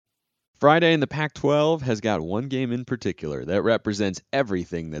Friday in the Pac-12 has got one game in particular that represents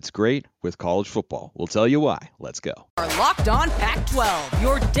everything that's great with college football. We'll tell you why. Let's go. Our Locked On Pac-12,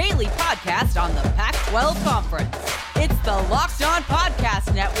 your daily podcast on the Pac-12 Conference. It's the Locked On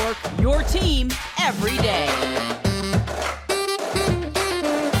Podcast Network, your team every day.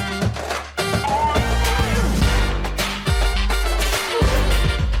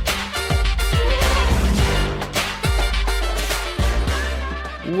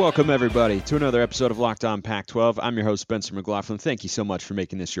 Welcome, everybody, to another episode of Locked On Pac-12. I'm your host, Spencer McLaughlin. Thank you so much for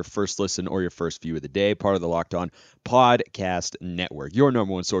making this your first listen or your first view of the day, part of the Locked On Podcast Network, your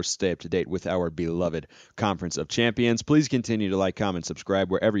number one source to stay up to date with our beloved Conference of Champions. Please continue to like, comment,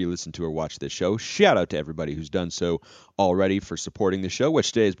 subscribe wherever you listen to or watch this show. Shout out to everybody who's done so already for supporting the show,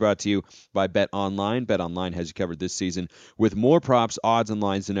 which today is brought to you by BetOnline. BetOnline has you covered this season with more props, odds, and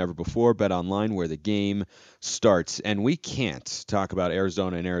lines than ever before. BetOnline, where the game starts. And we can't talk about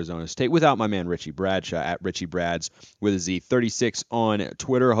Arizona and Arizona State without my man Richie Bradshaw at Richie Brads with a Z36 on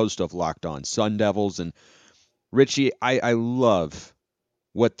Twitter, host of Locked On Sun Devils. And Richie, I love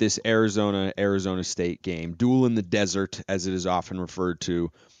what this Arizona State game, duel in the desert, as it is often referred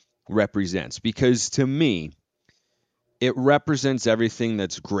to, represents. Because to me, it represents everything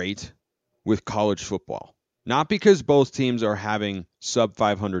that's great with college football. Not because both teams are having sub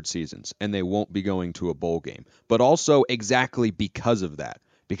 500 seasons and they won't be going to a bowl game, but also exactly because of that.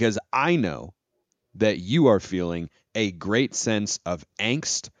 Because I know that you are feeling a great sense of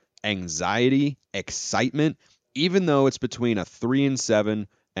angst, anxiety, excitement, even though it's between a 3-7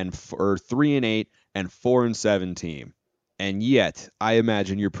 or 3-8 and 4-7 team. And yet, I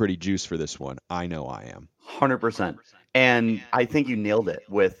imagine you're pretty juiced for this one. I know I am. 100%. And I think you nailed it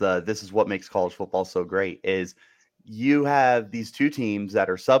with this is what makes college football so great is you have these two teams that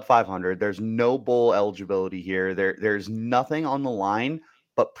are sub 500. There's no bowl eligibility here. There's nothing on the line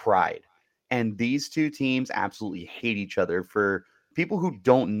but pride. And these two teams absolutely hate each other. For people who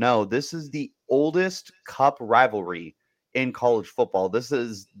don't know, this is the oldest cup rivalry in college football. This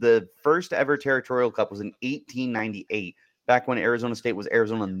is the first ever territorial cup was in 1898, back when Arizona State was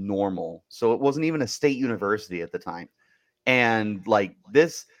Arizona Normal. So it wasn't even a state university at the time. And like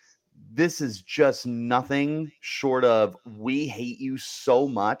this is just nothing short of we hate you so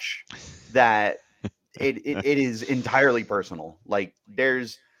much that it is entirely personal. Like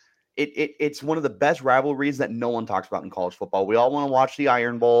it's one of the best rivalries that no one talks about in college football. We all want to watch the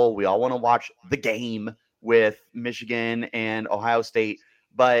Iron Bowl. We all want to watch the game with Michigan and Ohio State.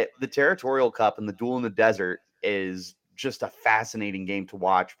 But the Territorial Cup and the duel in the desert is just a fascinating game to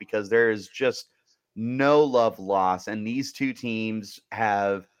watch because there is just no love lost. And these two teams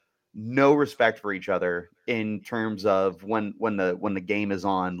have no respect for each other in terms of when the game is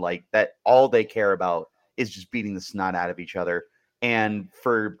on, like that, all they care about is just beating the snot out of each other. And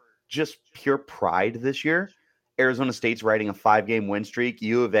for just pure pride this year, Arizona State's riding a 5-game win streak.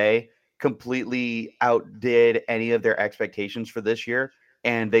 U of A completely outdid any of their expectations for this year.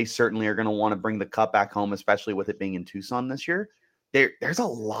 And they certainly are going to want to bring the cup back home, especially with it being in Tucson this year. There's a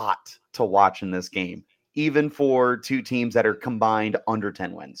lot to watch in this game, even for two teams that are combined under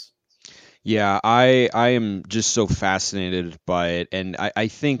 10 wins. Yeah, I am just so fascinated by it. And I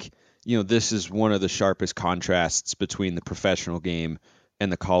think, this is one of the sharpest contrasts between the professional game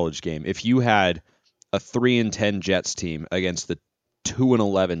and the college game. If you had a 3-10 Jets team against the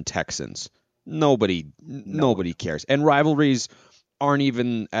 2-11 Texans, nobody cares. And rivalries aren't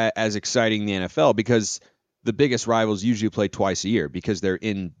even as exciting in the NFL because the biggest rivals usually play twice a year because they're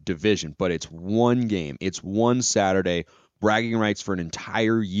in division, but it's one game. It's one Saturday, bragging rights for an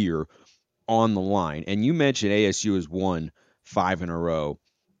entire year on the line. And you mentioned ASU has won 5 in a row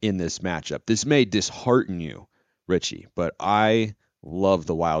in this matchup. This may dishearten you, Richie, but I love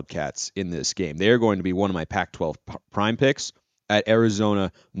the Wildcats in this game. They're going to be one of my Pac-12 prime picks at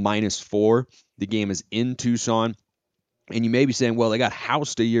Arizona -4. The game is in Tucson. And you may be saying, well, they got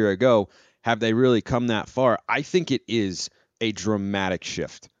housed a year ago. Have they really come that far? I think it is a dramatic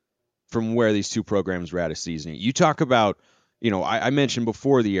shift from where these two programs were at a season. You talk about, I mentioned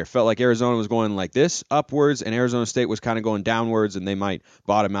before the year, felt like Arizona was going like this, upwards, and Arizona State was kind of going downwards, and they might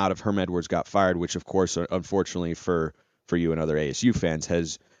bottom out if Herm Edwards got fired, which, of course, unfortunately for you and other ASU fans,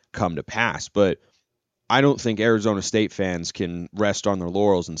 has come to pass. But I don't think Arizona State fans can rest on their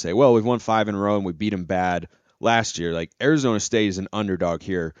laurels and say, well, we've won 5 in a row and we beat them bad last year. Like, Arizona State is an underdog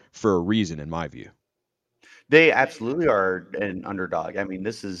here for a reason, in my view. They absolutely are an underdog. I mean,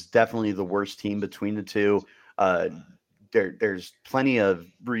 this is definitely the worst team between the two. There's plenty of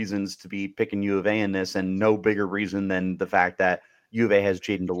reasons to be picking U of A in this, and no bigger reason than the fact that U of A has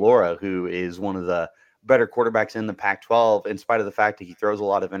Jaden DeLaura, who is one of the better quarterbacks in the Pac-12, in spite of the fact that he throws a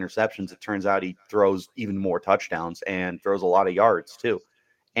lot of interceptions. It turns out he throws even more touchdowns and throws a lot of yards too.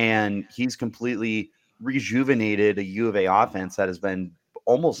 And he's completely rejuvenated a U of A offense that has been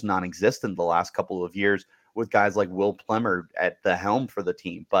almost non-existent the last couple of years with guys like Will Plummer at the helm for the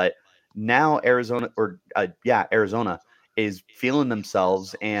team. But now Arizona is feeling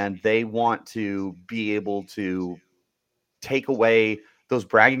themselves, and they want to be able to take away those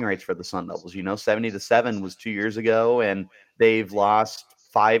bragging rights for the Sun Devils. 70-7 was 2 years ago, and they've lost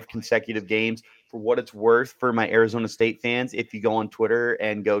 5 consecutive games. For what it's worth, for my Arizona State fans, if you go on Twitter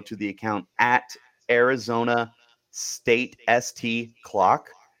and go to the account at Arizona State ST Clock,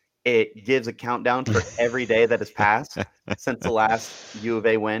 it gives a countdown for every day that has passed since the last U of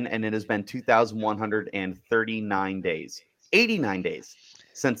A win, and it has been 2,139 days, 89 days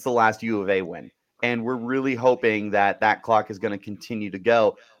since the last U of A win. And we're really hoping that that clock is going to continue to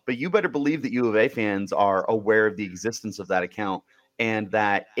go. But you better believe that U of A fans are aware of the existence of that account, and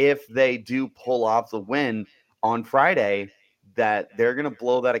that if they do pull off the win on Friday, that they're going to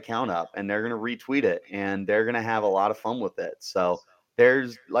blow that account up and they're going to retweet it and they're going to have a lot of fun with it. So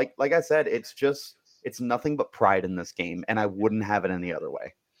there's like I said, it's nothing but pride in this game, and I wouldn't have it any other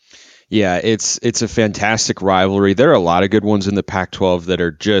way. Yeah, it's a fantastic rivalry. There are a lot of good ones in the Pac-12 that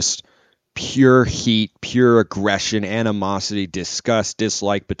are just pure heat, pure aggression, animosity, disgust,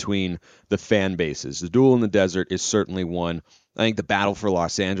 dislike between the fan bases. The Duel in the Desert is certainly one. I think the Battle for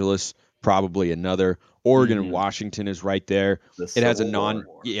Los Angeles, probably another. Oregon and Washington is right there. It has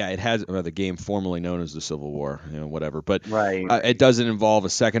the game formerly known as the Civil War, whatever. But right. It doesn't involve a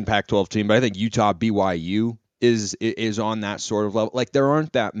second Pac-12 team. But I think Utah BYU is on that sort of level. Like, there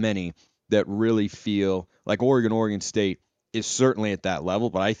aren't that many that really feel like Oregon State is certainly at that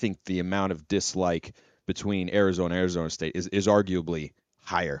level. But I think the amount of dislike between Arizona and Arizona State is arguably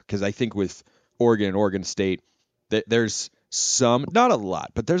higher, because I think with Oregon and Oregon State, there's some, not a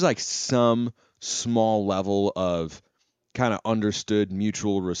lot, but there's like some small level of kind of understood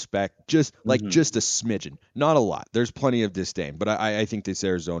mutual respect, just a smidgen, not a lot. There's plenty of disdain, but I think this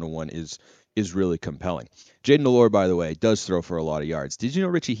Arizona one is really compelling. Jayden de Laura, by the way, does throw for a lot of yards. Did you know,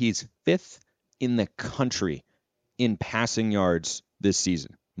 Richie, he's 5th in the country in passing yards this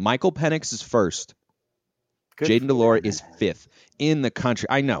season? Michael Penix is 1st. Jayden de Laura is 5th in the country.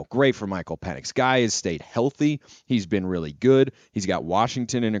 I know, great for Michael Penix. Guy has stayed healthy. He's been really good. He's got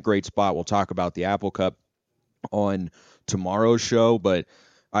Washington in a great spot. We'll talk about the Apple Cup on tomorrow's show, but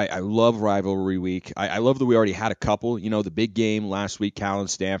I love rivalry week. I love that we already had a couple. The big game last week, Cal and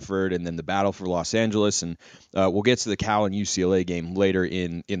Stanford, and then the battle for Los Angeles. And we'll get to the Cal and UCLA game later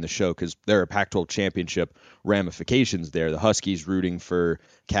in the show, because there are Pac-12 championship ramifications there. The Huskies rooting for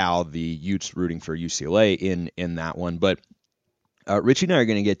Cal, the Utes rooting for UCLA in that one. But Richie and I are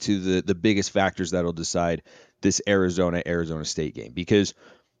going to get to the biggest factors that'll decide this Arizona State game, because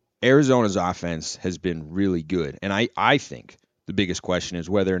Arizona's offense has been really good. And I think the biggest question is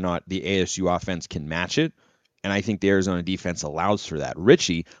whether or not the ASU offense can match it, and I think the Arizona defense allows for that.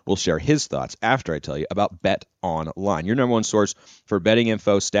 Richie will share his thoughts after I tell you about Bet Online, your number one source for betting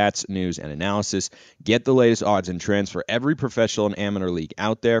info, stats, news, and analysis. Get the latest odds and trends for every professional and amateur league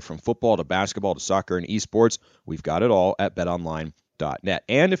out there, from football to basketball to soccer and esports. We've got it all at betonline.net.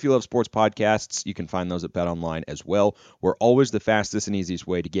 And if you love sports podcasts, you can find those at BetOnline as well. We're always the fastest and easiest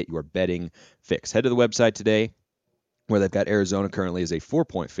way to get your betting fix. Head to the website today, where they've got Arizona currently as a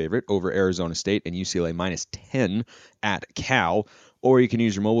 4-point favorite over Arizona State and UCLA -10 at Cal. Or you can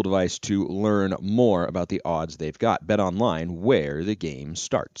use your mobile device to learn more about the odds they've got. Bet Online, where the game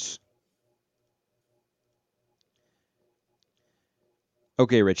starts.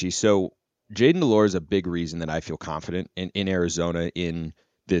 Okay, Richie, so Jayden de Laura is a big reason that I feel confident in Arizona in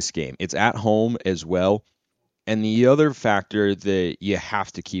this game. It's at home as well. And the other factor that you have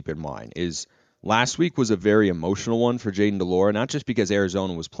to keep in mind is last week was a very emotional one for Jayden de Laura, not just because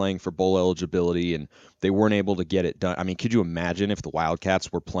Arizona was playing for bowl eligibility and they weren't able to get it done. I mean, could you imagine if the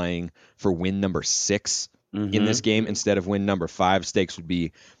Wildcats were playing for win number 6 in this game instead of win number 5? Stakes would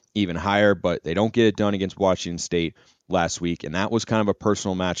be even higher, but they don't get it done against Washington State last week, and that was kind of a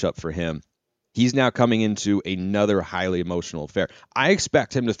personal matchup for him. He's now coming into another highly emotional affair. I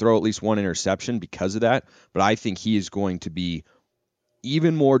expect him to throw at least one interception because of that, but I think he is going to be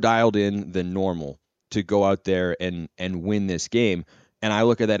even more dialed in than normal to go out there and win this game. And I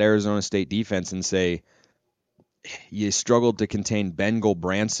look at that Arizona State defense and say, you struggled to contain Ben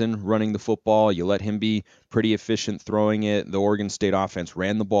Gulbranson running the football. You let him be pretty efficient throwing it. The Oregon State offense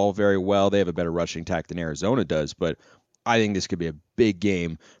ran the ball very well. They have a better rushing attack than Arizona does, but I think this could be a big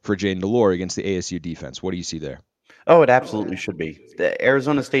game for Jayden de Laura against the ASU defense. What do you see there? Oh, it absolutely should be. The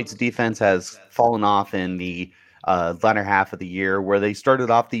Arizona State's defense has fallen off in the latter half of the year, where they started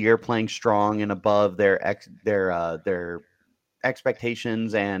off the year playing strong and above their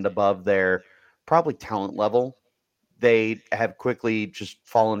expectations and above their probably talent level. They have quickly just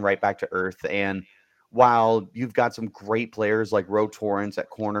fallen right back to earth. And while you've got some great players like Ro Torrance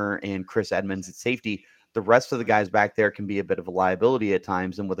at corner and Chris Edmonds at safety, the rest of the guys back there can be a bit of a liability at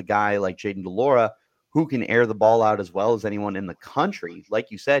times. And with a guy like Jaden Delora, who can air the ball out as well as anyone in the country,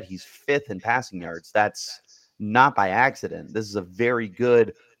 like you said, he's fifth in passing yards. That's not by accident. This is a very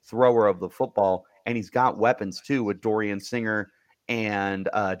good thrower of the football, and he's got weapons too with Dorian Singer and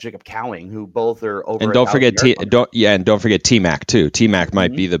Jacob Cowing, who both are over And a don't thousand forget yards. don't forget T Mac too. T Mac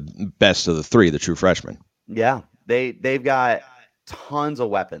might Mhm. be the best of the three, the true freshman. Yeah, they've got tons of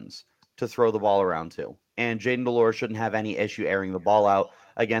weapons to throw the ball around to, and Jaden Delore shouldn't have any issue airing the ball out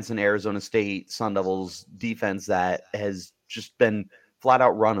against an Arizona State Sun Devils defense that has just been flat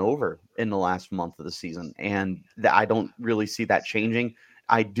out run over in the last month of the season, and I don't really see that changing.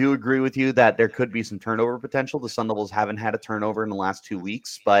 I do agree with you that there could be some turnover potential. The Sun Devils haven't had a turnover in the last 2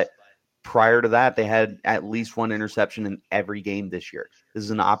 weeks, but prior to that, they had at least one interception in every game this year. This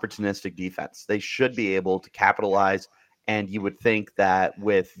is an opportunistic defense. They should be able to capitalize, and you would think that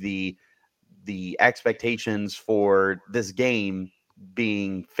with the expectations for this game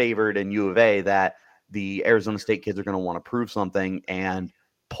being favored in U of A, that the Arizona State kids are going to want to prove something and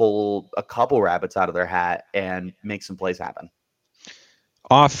pull a couple rabbits out of their hat and make some plays happen.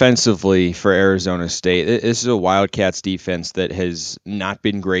 Offensively for Arizona State, this is a Wildcats defense that has not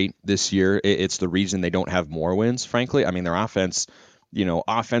been great this year. It's the reason they don't have more wins, frankly. I mean, their offense,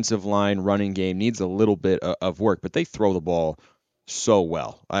 offensive line, running game needs a little bit of work, but they throw the ball so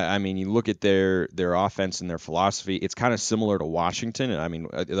well. I mean, you look at their offense and their philosophy, it's kind of similar to Washington. I mean,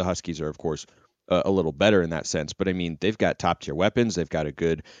 the Huskies are, of course, a little better in that sense, but I mean, they've got top tier weapons. They've got a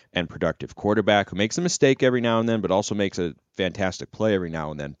good and productive quarterback who makes a mistake every now and then, but also makes a fantastic play every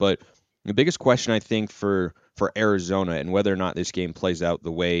now and then. But the biggest question I think for Arizona and whether or not this game plays out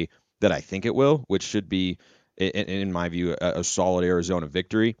the way that I think it will, which should be, in my view, a solid Arizona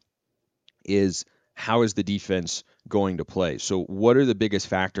victory, is how is the defense going to play? So, what are the biggest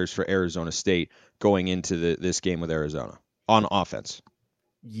factors for Arizona State going into this game with Arizona on offense?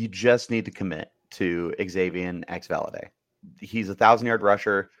 You just need to commit to Xavier X Valade. He's 1,000-yard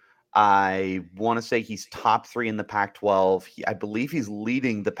rusher. I want to say he's top 3 in the Pac-12. I believe he's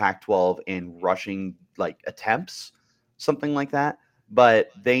leading the Pac-12 in rushing attempts, something like that.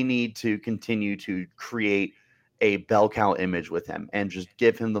 But they need to continue to create a bell cow image with him and just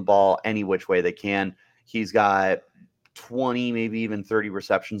give him the ball any which way they can. He's got 20, maybe even 30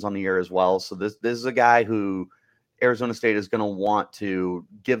 receptions on the year as well. So this is a guy who Arizona State is going to want to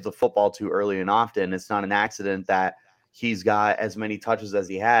give the football to early and often. It's not an accident that he's got as many touches as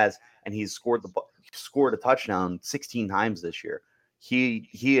he has, and he's scored a touchdown 16 times this year. He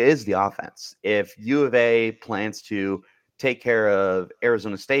is the offense. If U of A plans to take care of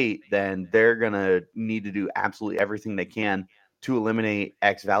Arizona State, then they're going to need to do absolutely everything they can to eliminate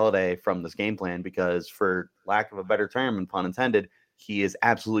X Valade from this game plan, because for lack of a better term and pun intended, he is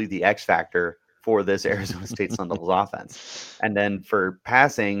absolutely the X factor for this Arizona State Sun Devils offense. And then for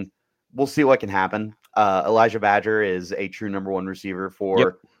passing, we'll see what can happen. Elijah Badger is a true number one receiver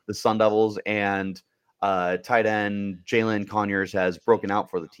for the Sun Devils, and tight end Jalen Conyers has broken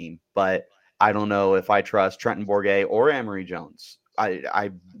out for the team. But I don't know if I trust Trenton Bourguet or Emory Jones.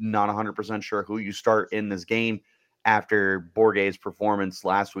 I'm not 100% sure who you start in this game after Bourguet's performance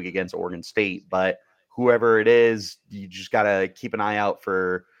last week against Oregon State. But whoever it is, you just got to keep an eye out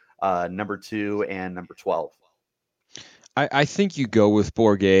for number 2 and number 12. I think you go with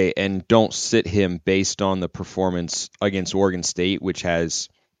Bourguet and don't sit him based on the performance against Oregon State, which has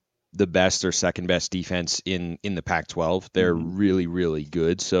the best or second best defense in the Pac-12. They're really, really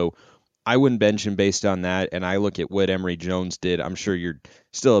good. So I wouldn't bench him based on that. And I look at what Emory Jones did. I'm sure you're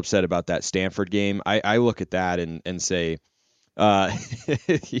still upset about that Stanford game. I look at that and say,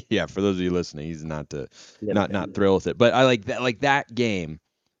 yeah, for those of you listening, he's not thrilled with it. But I like that game.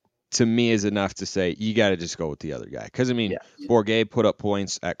 To me, is enough to say you got to just go with the other guy. Because, I mean, Bourguet put up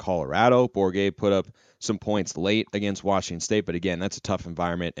points at Colorado. Bourguet put up some points late against Washington State. But, again, that's a tough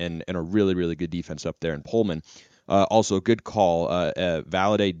environment and a really, really good defense up there in Pullman. Also, good call.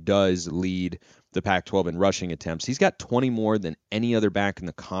 Valade does lead the Pac-12 in rushing attempts. He's got 20 more than any other back in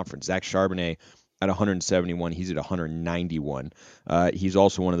the conference. Zach Charbonnet at 171. He's at 191. He's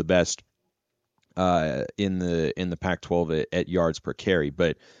also one of the best in the Pac-12 at yards per carry.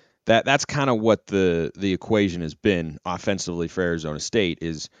 But that's kind of what the equation has been offensively for Arizona State,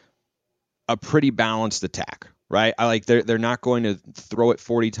 is a pretty balanced attack, right? They're not going to throw it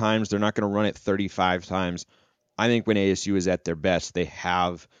 40 times. They're not going to run it 35 times. I think when ASU is at their best, they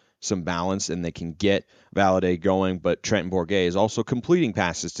have some balance and they can get Valladay going, but Trenton Bourguet is also completing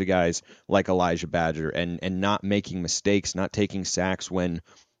passes to guys like Elijah Badger and not making mistakes, not taking sacks when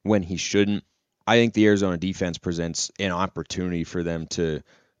he shouldn't. I think the Arizona defense presents an opportunity for them to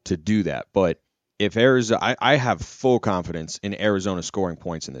do that. But if Arizona, I have full confidence in Arizona scoring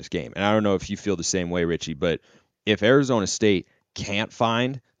points in this game. And I don't know if you feel the same way, Richie, but if Arizona State can't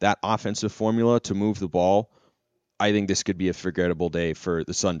find that offensive formula to move the ball, I think this could be a forgettable day for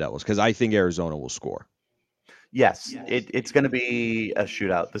the Sun Devils because I think Arizona will score. Yes, it's going to be a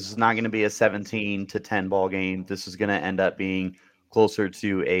shootout. This is not going to be a 17-10 ball game. This is going to end up being closer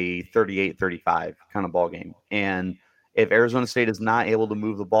to a 38-35 kind of ball game. And if Arizona State is not able to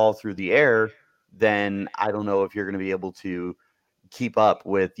move the ball through the air, then I don't know if you're going to be able to keep up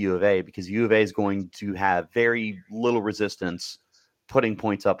with U of A, because U of A is going to have very little resistance putting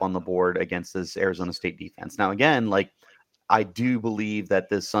points up on the board against this Arizona State defense. Now, again, like, I do believe that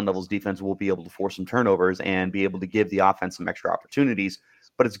this Sun Devils defense will be able to force some turnovers and be able to give the offense some extra opportunities,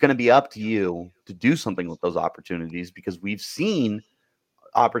 but it's going to be up to you to do something with those opportunities, because we've seen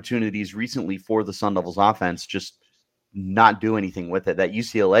opportunities recently for the Sun Devils offense just not do anything with it. That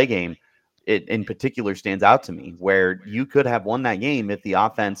UCLA game, it in particular stands out to me, where you could have won that game if the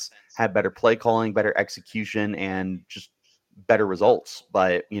offense had better play calling, better execution, and just better results.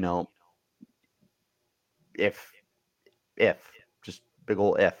 But, you know, if just big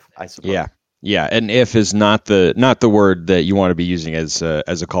old if, I suppose. Yeah, and if is not the word that you want to be using as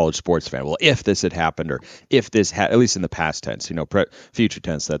a college sports fan. Well, if this had happened, or if this had, at least in the past tense, you know, future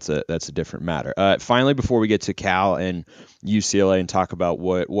tense, that's a different matter. Finally, before we get to Cal and UCLA and talk about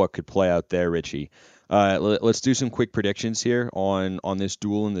what could play out there, Richie, let's do some quick predictions here on this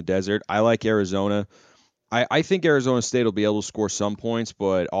duel in the desert. I like Arizona. I think Arizona State will be able to score some points,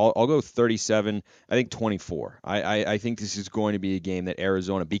 but I'll go 37. I think 24. I think this is going to be a game that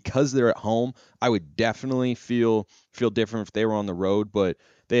Arizona, because they're at home, I would definitely feel different if they were on the road, but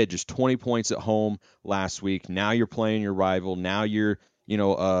they had just 20 points at home last week. Now you're playing your rival. Now you're,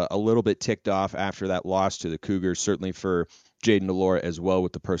 a little bit ticked off after that loss to the Cougars, certainly for Jaden Delora as well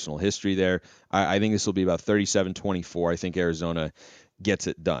with the personal history there. I think this will be about 37-24. I think Arizona gets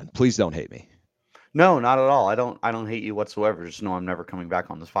it done. Please don't hate me. No, not at all. I don't hate you whatsoever. Just know I'm never coming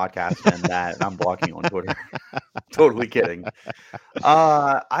back on this podcast, and that I'm blocking you on Twitter. Totally kidding.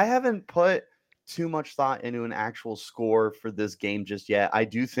 I haven't put too much thought into an actual score for this game just yet. I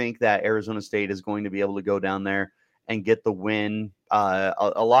do think that Arizona State is going to be able to go down there and get the win.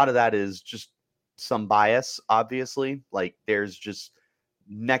 A lot of that is just some bias, obviously. Like, there's just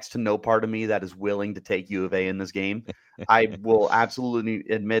next to no part of me that is willing to take U of A in this game. I will absolutely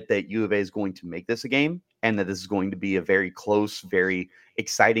admit that U of A is going to make this a game, and that this is going to be a very close, very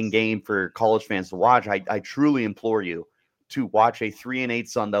exciting game for college fans to watch. I truly implore you to watch a 3-8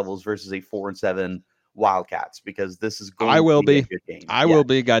 Sun Devils versus a 4-7 Wildcats, because this is going to be a good game. I will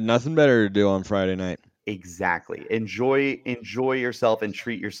be. Got nothing better to do on Friday night. Exactly. Enjoy yourself and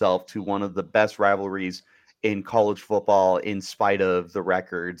treat yourself to one of the best rivalries in college football, in spite of the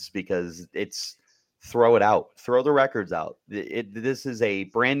records, because it's throw the records out. This is a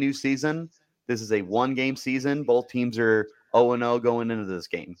brand new season. This is a 1-game season. Both teams are 0-0 going into this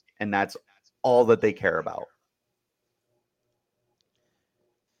game, and that's all that they care about.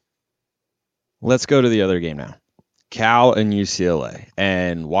 Let's go to the other game now. Cal and UCLA.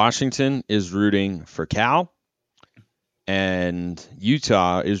 And Washington is rooting for Cal, and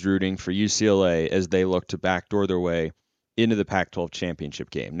Utah is rooting for UCLA as they look to backdoor their way into the Pac-12 championship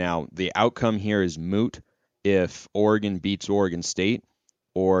game. Now, the outcome here is moot if Oregon beats Oregon State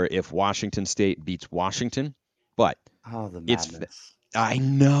or if Washington State beats Washington. But the madness. I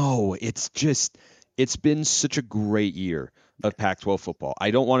know. It's been such a great year of Pac-12 football.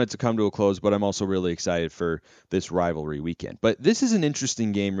 I don't want it to come to a close, but I'm also really excited for this rivalry weekend. But this is an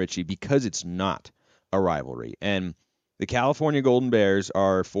interesting game, Richie, because it's not a rivalry. And the California Golden Bears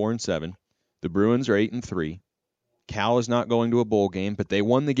are 4-7. The Bruins are 8-3. Cal is not going to a bowl game, but they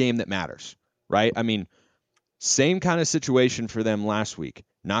won the game that matters, right? I mean, same kind of situation for them last week.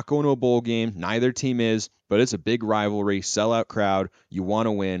 Not going to a bowl game. Neither team is, but it's a big rivalry, sellout crowd. You want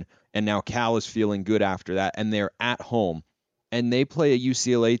to win. And now Cal is feeling good after that, and they're at home. And they play a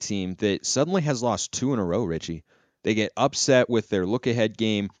UCLA team that suddenly has lost 2 in a row, Richie. They get upset with their look-ahead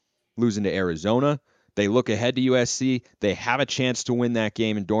game, losing to Arizona. They look ahead to USC. They have a chance to win that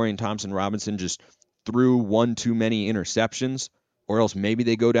game, and Dorian Thompson-Robinson just threw one too many interceptions, or else maybe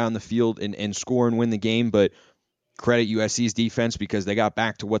they go down the field and score and win the game. But credit USC's defense because they got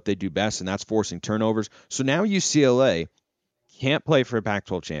back to what they do best, and that's forcing turnovers. So now UCLA can't play for a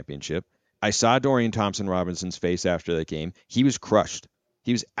Pac-12 championship. I saw Dorian Thompson-Robinson's face after that game. He was crushed.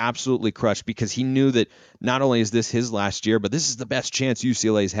 He was absolutely crushed because he knew that not only is this his last year, but this is the best chance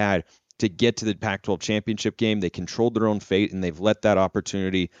UCLA's had to get to the Pac-12 championship game. They controlled their own fate, and they've let that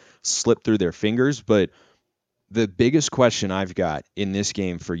opportunity slip through their fingers. But the biggest question I've got in this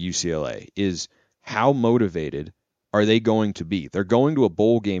game for UCLA is how motivated are they going to be? They're going to a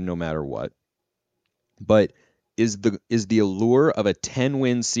bowl game no matter what. But is the allure of a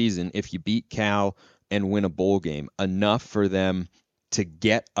 10-win season if you beat Cal and win a bowl game enough for them to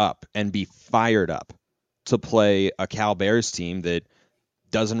get up and be fired up to play a Cal Bears team that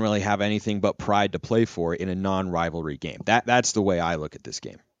doesn't really have anything but pride to play for in a non-rivalry game? That's the way I look at this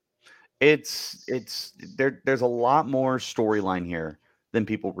game. It's there's a lot more storyline here than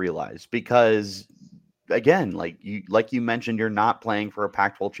people realize because again, like you mentioned, you're not playing for a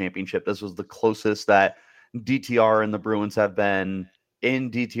Pac-12 championship. This was the closest that DTR and the Bruins have been in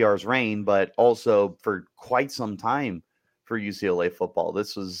DTR's reign, but also for quite some time for UCLA football.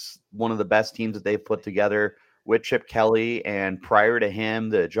 This was one of the best teams that they've put together with Chip Kelly, and prior to him,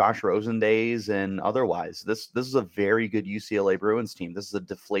 the Josh Rosen days and otherwise. This is a very good UCLA Bruins team. This is a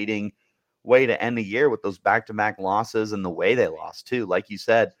deflating way to end the year with those back-to-back losses and the way they lost too. Like you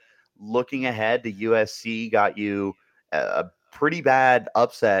said, looking ahead to USC got you a pretty bad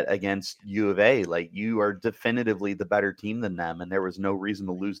upset against U of A. Like, you are definitively the better team than them, and there was no reason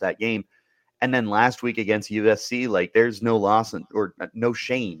to lose that game. And then last week against USC, like, there's no loss or no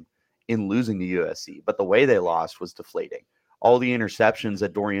shame in losing to USC, but the way they lost was deflating. All the interceptions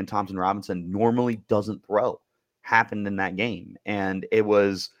that Dorian Thompson-Robinson normally doesn't throw happened in that game, and it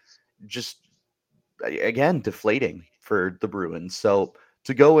was just, again, deflating for the Bruins. So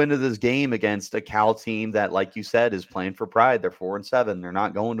to go into this game against a Cal team that, like you said, is playing for pride, they're 4-7. They're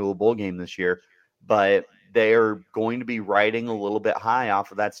not going to a bowl game this year, but they're going to be riding a little bit high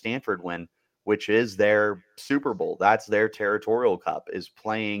off of that Stanford win, which is their Super Bowl. That's their territorial cup, is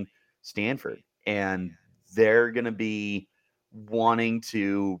playing Stanford. And they're going to be wanting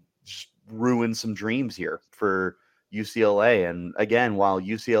to ruin some dreams here for UCLA. And again, while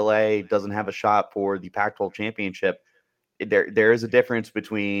UCLA doesn't have a shot for the Pac-12 championship, there is a difference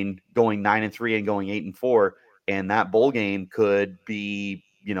between going 9-3 and going 8-4, and that bowl game could be,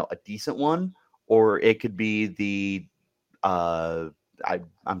 a decent one, or it could be the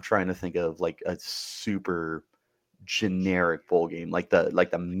I'm trying to think of like a super generic bowl game, like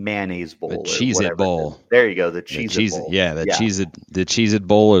the mayonnaise bowl, the Cheez-It Bowl. There you go, the Cheez-It Bowl. Yeah, the Cheez-It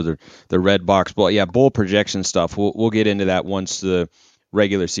Bowl, or the Red Box Bowl. Yeah, bowl projection stuff. We'll get into that once the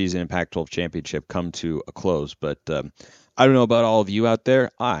regular season and Pac-12 championship come to a close. But I don't know about all of you out there.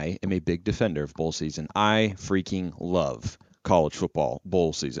 I am a big defender of bowl season. I freaking love college football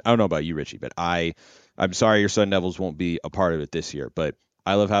bowl season. I don't know about you, Richie, but I'm sorry your Sun Devils won't be a part of it this year, but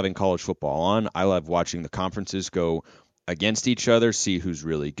I love having college football on. I love watching the conferences go against each other, see who's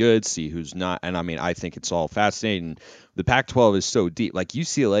really good, see who's not. And I mean, I think it's all fascinating. The Pac-12 is so deep. Like,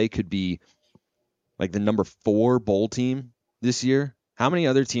 UCLA could be like the number 4 bowl team this year. How many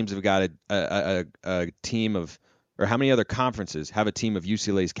other teams have got a team of, or how many other conferences have a team of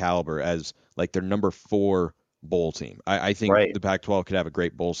UCLA's caliber as like their number 4 bowl team? I think the Pac-12 could have a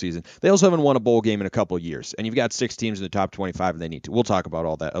great bowl season. They also haven't won a bowl game in a couple of years, and you've got 6 teams in the top 25, and they need to. We'll talk about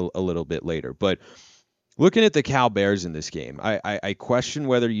all that a little bit later. But looking at the Cal Bears in this game, I question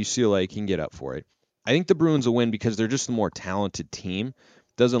whether UCLA can get up for it. I think the Bruins will win because they're just the more talented team.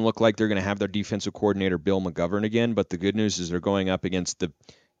 Doesn't look like they're going to have their defensive coordinator Bill McGovern again, but the good news is they're going up against the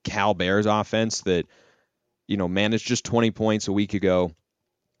Cal Bears offense that, managed just 20 points a week ago.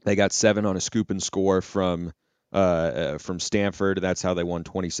 They got 7 on a scoop and score from Stanford. That's how they won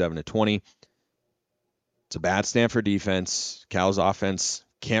 27-20. It's a bad Stanford defense. Cal's offense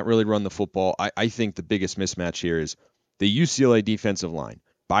can't really run the football. I think the biggest mismatch here is the UCLA defensive line.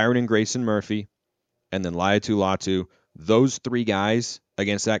 Byron and Grayson Murphy, and then Laiatu Latu. Those 3 guys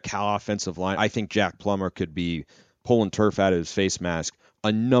against that Cal offensive line, I think Jack Plummer could be pulling turf out of his face mask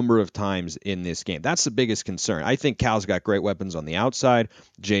a number of times in this game. That's the biggest concern. I think Cal's got great weapons on the outside.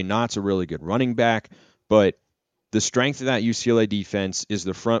 Jay Knott's a really good running back, but the strength of that UCLA defense is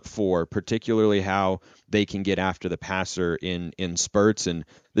the front 4, particularly how they can get after the passer in spurts. And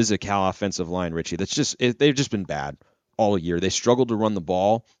this is a Cal offensive line, Richie, they've just been bad all year. They struggled to run the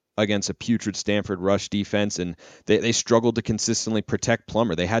ball against a putrid Stanford rush defense, and they struggled to consistently protect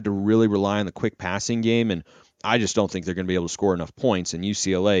Plummer. They had to really rely on the quick passing game, and I just don't think they're going to be able to score enough points. And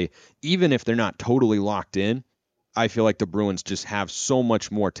UCLA, even if they're not totally locked in, I feel like the Bruins just have so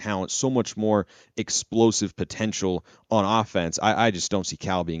much more talent, so much more explosive potential on offense. I just don't see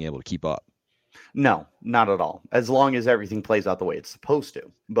Cal being able to keep up. No, not at all. As long as everything plays out the way it's supposed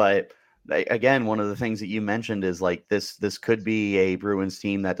to. But again, one of the things that you mentioned is like this could be a Bruins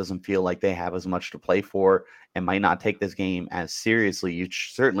team that doesn't feel like they have as much to play for and might not take this game as seriously. You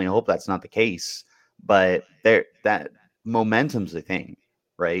certainly hope that's not the case, but there that momentum's the thing,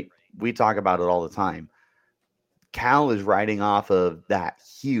 right? We talk about it all the time. Cal is riding off of that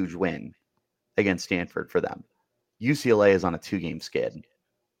huge win against Stanford for them. UCLA is on a 2-game skid.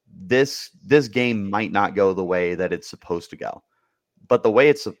 This game might not go the way that it's supposed to go. But the way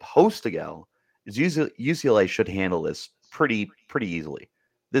it's supposed to go is UCLA should handle this pretty easily.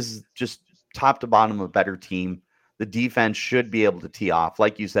 This is just top to bottom a better team. The defense should be able to tee off.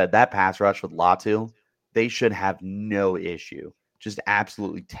 Like you said, that pass rush with Latu, they should have no issue. Just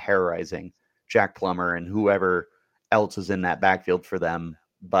absolutely terrorizing Jack Plummer and whoever else is in that backfield for them.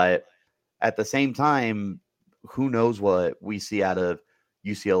 But at the same time, who knows what we see out of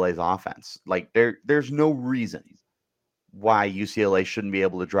UCLA's offense. Like there's no reason why UCLA shouldn't be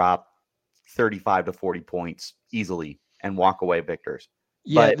able to drop 35 to 40 points easily and walk away victors.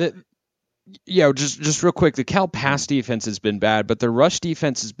 Yeah, just real quick, the Cal pass defense has been bad, but the rush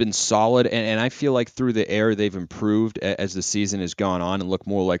defense has been solid, and I feel like through the air they've improved as the season has gone on and look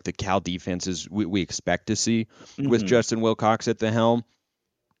more like the Cal defenses we expect to see with Justin Wilcox at the helm.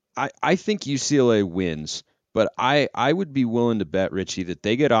 I think UCLA wins, but I would be willing to bet, Richie, that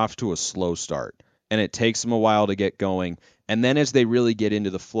they get off to a slow start, and it takes them a while to get going, and then as they really get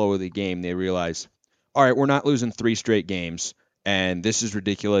into the flow of the game, they realize, all right, we're not losing 3 straight games. And this is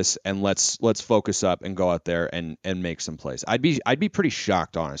ridiculous, and let's focus up and go out there and make some plays. I'd be pretty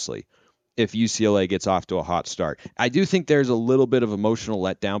shocked, honestly, if UCLA gets off to a hot start. I do think there's a little bit of emotional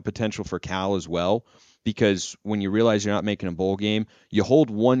letdown potential for Cal as well, because when you realize you're not making a bowl game, you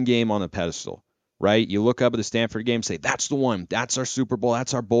hold one game on a pedestal, right? You look up at the Stanford game, say, that's the one, that's our Super Bowl,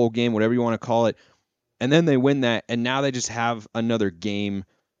 that's our bowl game, whatever you want to call it. And then they win that, and now they just have another game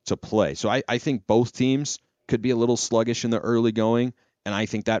to play. So I think both teams could be a little sluggish in the early going, and I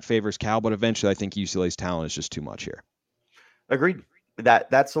think that favors Cal, but eventually I think UCLA's talent is just too much here. Agreed.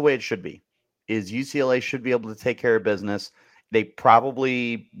 That's the way it should be. Is UCLA should be able to take care of business. They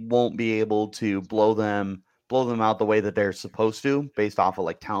probably won't be able to blow them out the way that they're supposed to based off of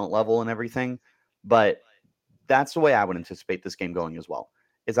like talent level and everything. But that's the way I would anticipate this game going as well.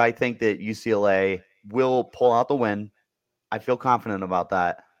 Is I think that UCLA will pull out the win. I feel confident about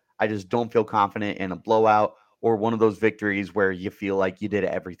that. I just don't feel confident in a blowout or one of those victories where you feel like you did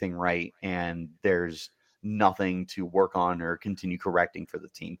everything right and there's nothing to work on or continue correcting for the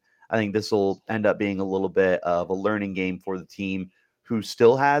team. I think this will end up being a little bit of a learning game for the team who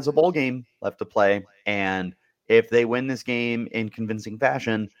still has a bowl game left to play. And if they win this game in convincing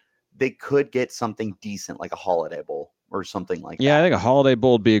fashion, they could get something decent like a Holiday Bowl or something like that. Yeah, I think a Holiday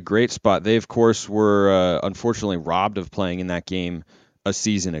Bowl would be a great spot. They, of course, were unfortunately robbed of playing in that game a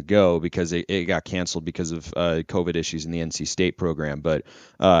season ago because it got canceled because of COVID issues in the NC State program. But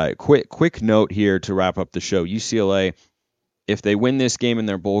quick note here to wrap up the show. UCLA, if they win this game in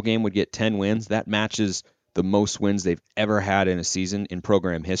their bowl game, would get 10 wins. That matches the most wins they've ever had in a season in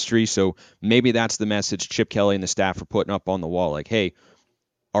program history. So maybe that's the message Chip Kelly and the staff are putting up on the wall. Like, hey,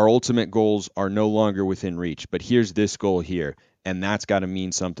 our ultimate goals are no longer within reach, but here's this goal here. And that's got to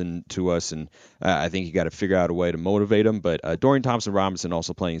mean something to us. And I think you got to figure out a way to motivate him. But Dorian Thompson-Robinson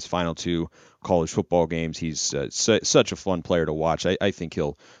also playing his final 2 college football games. He's such a fun player to watch. I think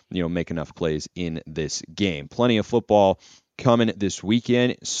he'll make enough plays in this game. Plenty of football coming this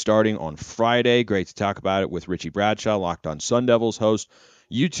weekend, starting on Friday. Great to talk about it with Richie Bradshaw, Locked On Sun Devils host.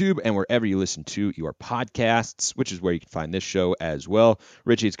 YouTube and wherever you listen to your podcasts, which is where you can find this show as well.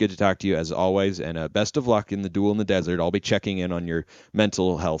 Richie, it's good to talk to you as always, and best of luck in the duel in the desert. I'll be checking in on your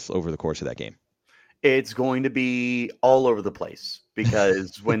mental health over the course of that game. It's going to be all over the place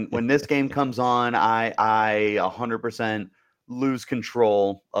because when this game comes on, I 100% lose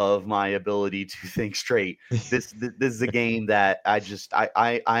control of my ability to think straight. This is a game that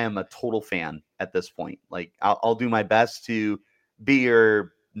I am a total fan at this point. Like I'll do my best to be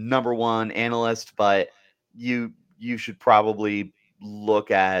your number one analyst, but you should probably look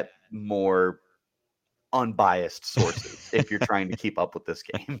at more unbiased sources if you're trying to keep up with this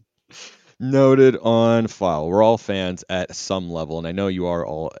game. Noted on file. We're all fans at some level, and I know you are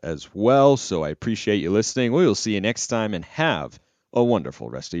all as well, so I appreciate you listening. We will see you next time, and have a wonderful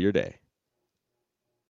rest of your day.